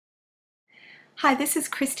Hi, this is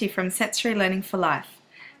Christy from Sensory Learning for Life.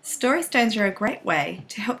 Story stones are a great way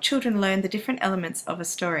to help children learn the different elements of a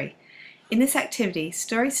story. In this activity,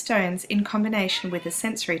 story stones in combination with a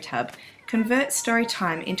sensory tub convert story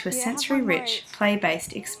time into a sensory-rich,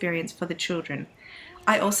 play-based experience for the children.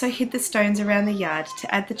 I also hid the stones around the yard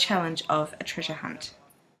to add the challenge of a treasure hunt.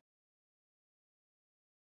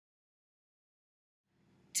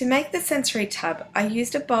 To make the sensory tub, I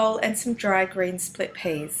used a bowl and some dry green split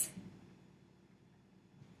peas.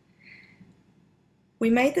 We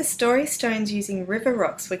made the story stones using river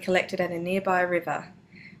rocks we collected at a nearby river.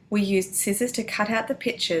 We used scissors to cut out the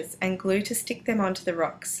pictures and glue to stick them onto the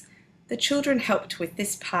rocks. The children helped with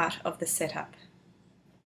this part of the setup.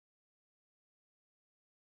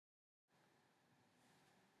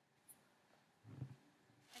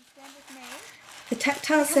 The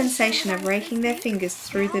tactile sensation of raking their fingers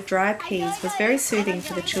through the dry peas was very soothing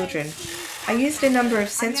for the children. I used a number of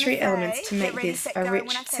sensory elements to make this a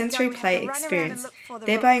rich sensory play experience,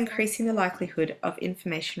 thereby increasing the likelihood of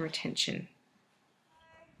information retention.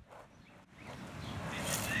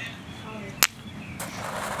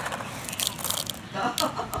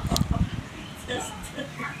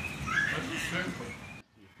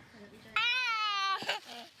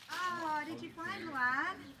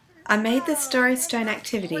 I made the story stone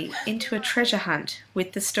activity into a treasure hunt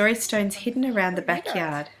with the story stones hidden around the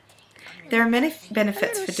backyard. There are many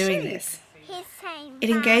benefits for doing this. It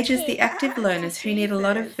engages the active learners who need a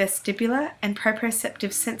lot of vestibular and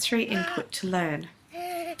proprioceptive sensory input to learn.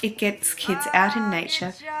 It gets kids out in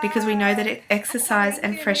nature because we know that exercise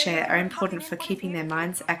and fresh air are important for keeping their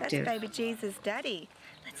minds active. That's baby Jesus' daddy.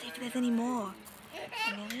 Let's see if there's any more.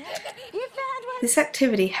 This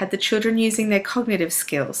activity had the children using their cognitive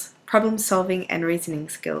skills, problem solving and reasoning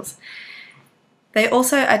skills. They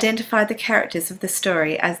also identified the characters of the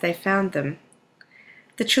story as they found them.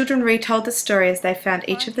 The children retold the story as they found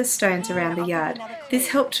each of the stones around the yard. This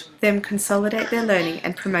helped them consolidate their learning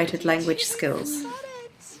and promoted language skills.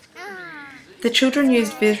 The children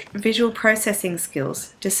used visual processing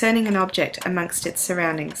skills, discerning an object amongst its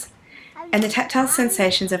surroundings, and the tactile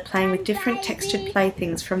sensations of playing with different textured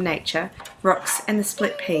playthings from nature, rocks and the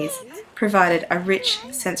split peas provided a rich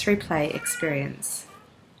sensory play experience.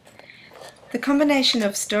 The combination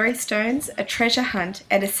of story stones, a treasure hunt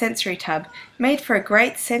and a sensory tub made for a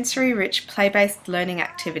great sensory-rich play-based learning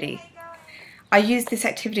activity. I used this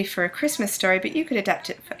activity for a Christmas story, but you could adapt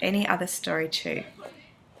it for any other story too.